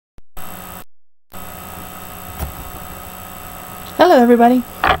Hello everybody.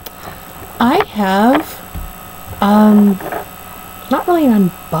 I have not really an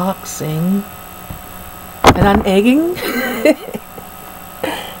unboxing, an unegging.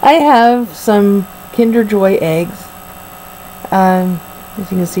 I have some Kinder Joy eggs. As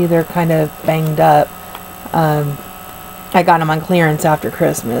you can see, they're kind of banged up. I got them on clearance after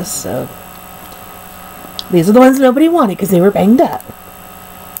Christmas, so these are the ones nobody wanted because they were banged up.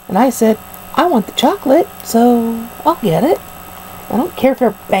 And I said, I want the chocolate, so I'll get it. I don't care if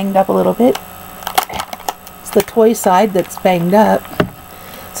they're banged up a little bit. It's the toy side that's banged up.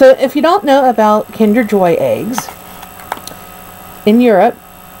 So if you don't know about Kinder Joy eggs, in Europe,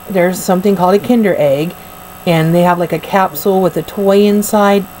 there's something called a Kinder egg, and they have like a capsule with a toy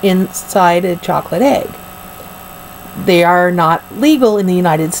inside a chocolate egg. They are not legal in the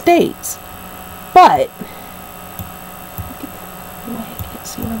United States, but I can't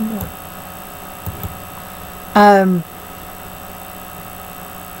see what I'm doing.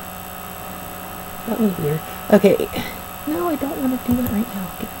 That was weird. Okay, no, I don't want to do that right now.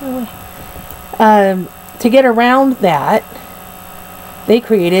 Get out of my way. To get around that, they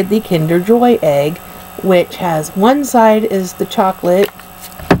created the Kinder Joy egg, which has one side is the chocolate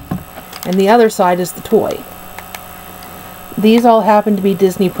and the other side is the toy. These all happen to be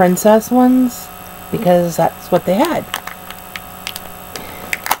Disney Princess ones because that's what they had.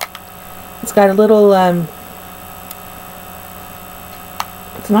 It's got a little,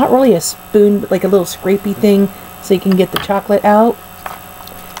 it's not really a spoon, but like a little scrapey thing so you can get the chocolate out.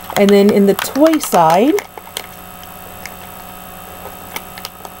 And then in the toy side,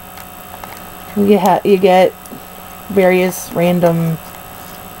 you get various random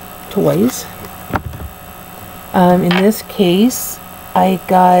toys. In this case, I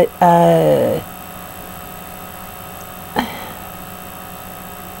got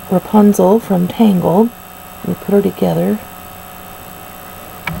Rapunzel from Tangled. Let me put her together.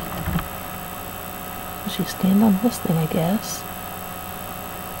 She stand on this thing, I guess.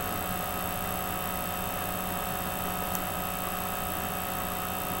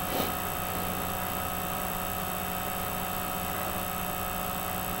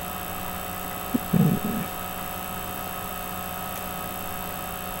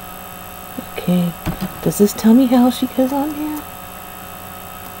 Okay, does this tell me how she goes on here?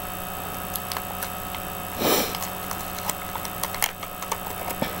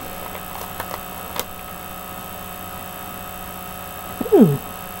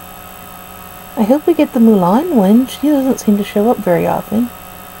 I hope we get the Mulan one. She doesn't seem to show up very often.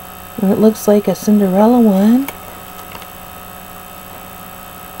 And it looks like a Cinderella one.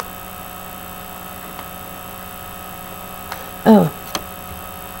 Oh.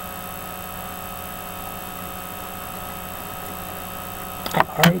 I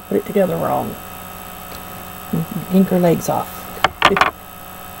already put it together wrong. Yank her legs off.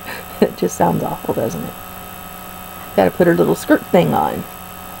 It just sounds awful, doesn't it? Gotta put her little skirt thing on.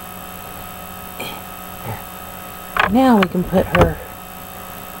 Now we can put her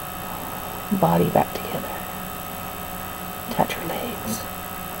body back together. Attach her legs.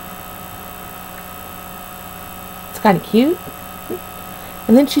 It's kind of cute.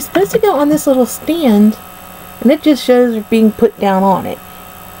 And then she's supposed to go on this little stand, and it just shows her being put down on it.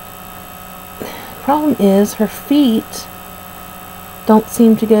 Problem is, her feet don't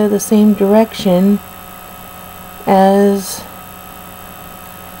seem to go the same direction as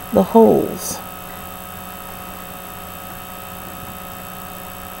the holes.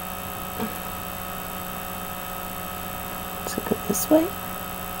 Let's go this way,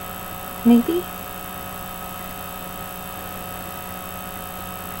 maybe.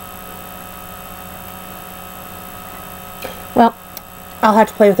 Well, I'll have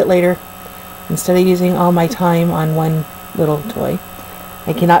to play with it later instead of using all my time on one little toy.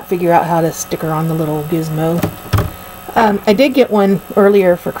 I cannot figure out how to stick her on the little gizmo. I did get one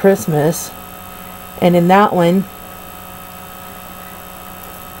earlier for Christmas, and in that one,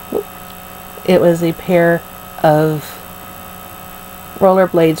 it was a pair of roller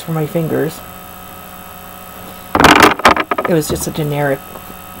blades for my fingers. It was just a generic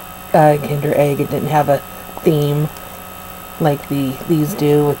Kinder egg. It didn't have a theme like these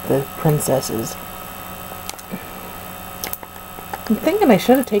do with the princesses. I'm thinking I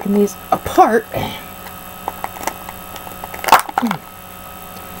should have taken these apart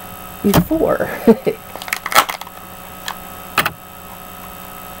before.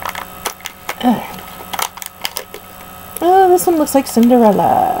 Oh, this one looks like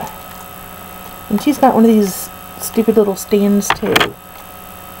Cinderella. And she's got one of these stupid little stands too.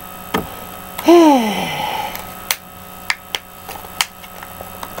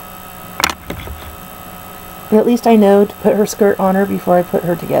 And at least I know to put her skirt on her before I put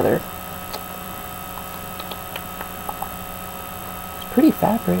her together. It's pretty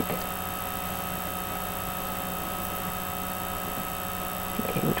fabric.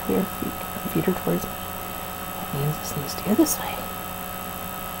 Okay, which way are feet? Feet are towards me. That means this needs to go this way.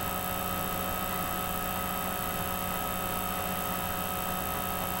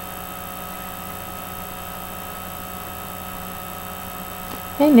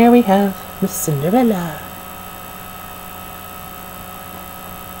 And there we have Miss Cinderella.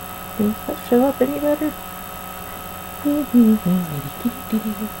 Does that show up any better?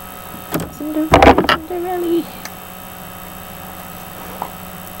 Cinderella, Cinderella.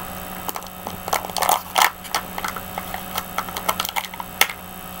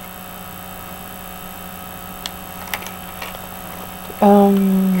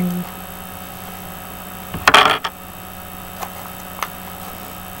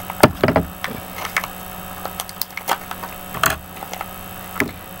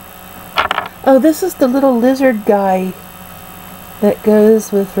 Oh, this is the little lizard guy that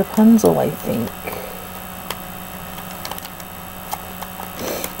goes with Rapunzel, I think.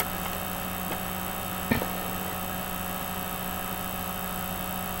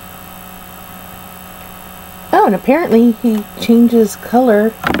 Oh, and apparently he changes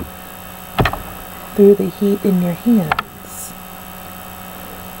color through the heat in your hands.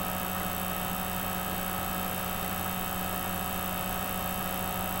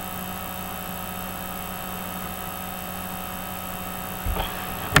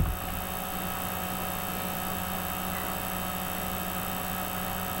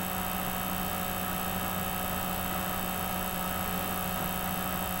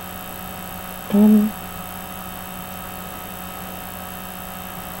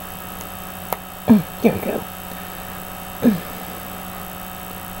 There we go.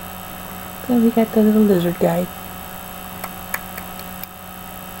 So we got the little lizard guy.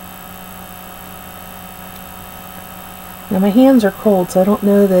 Now my hands are cold, so I don't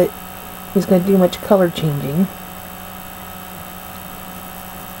know that he's going to do much color changing.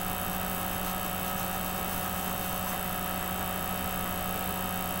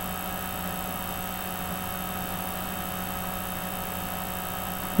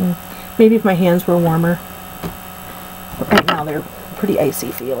 Maybe if my hands were warmer. But right now they're pretty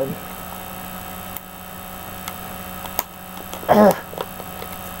icy feeling. Ugh.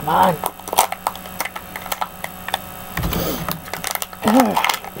 Come on. Ugh.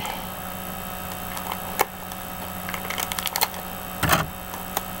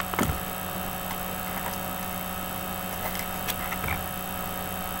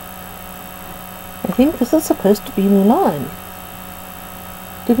 I think this is supposed to be Mulan.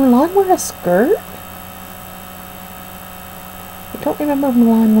 Did Mulan wear a skirt? I don't remember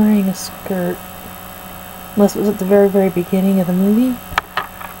Mulan wearing a skirt. Unless it was at the very, very beginning of the movie.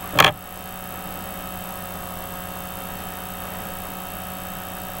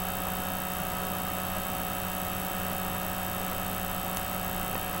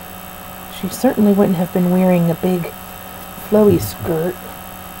 She certainly wouldn't have been wearing a big, flowy skirt.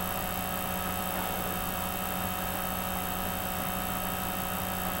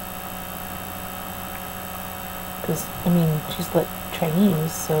 Because, I mean, she's like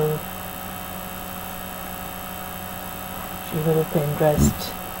Chinese, so she would have been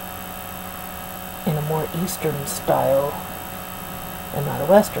dressed in a more Eastern style and not a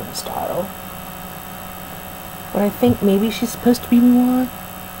Western style. But I think maybe she's supposed to be Mulan.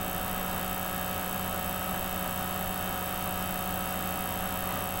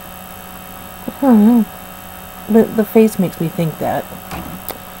 I don't know. But the face makes me think that.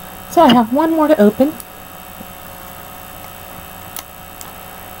 So I have one more to open.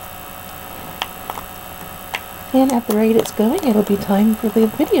 And at the rate it's going, it'll be time for the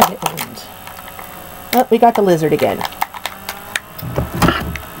video to end. Oh, we got the lizard again.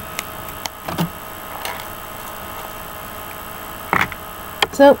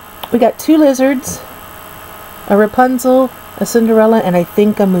 So, we got two lizards, a Rapunzel, a Cinderella, and I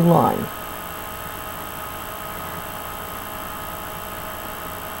think a Mulan.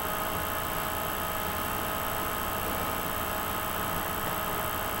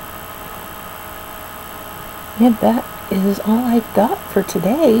 And that is all I've got for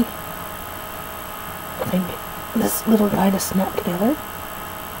today. I think this little guy to snap together.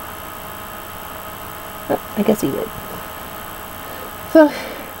 Oh, I guess he did. So,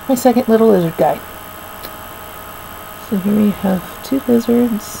 my second little lizard guy. So here we have two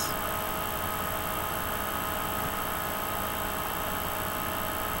lizards.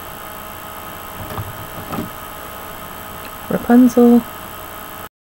 Rapunzel.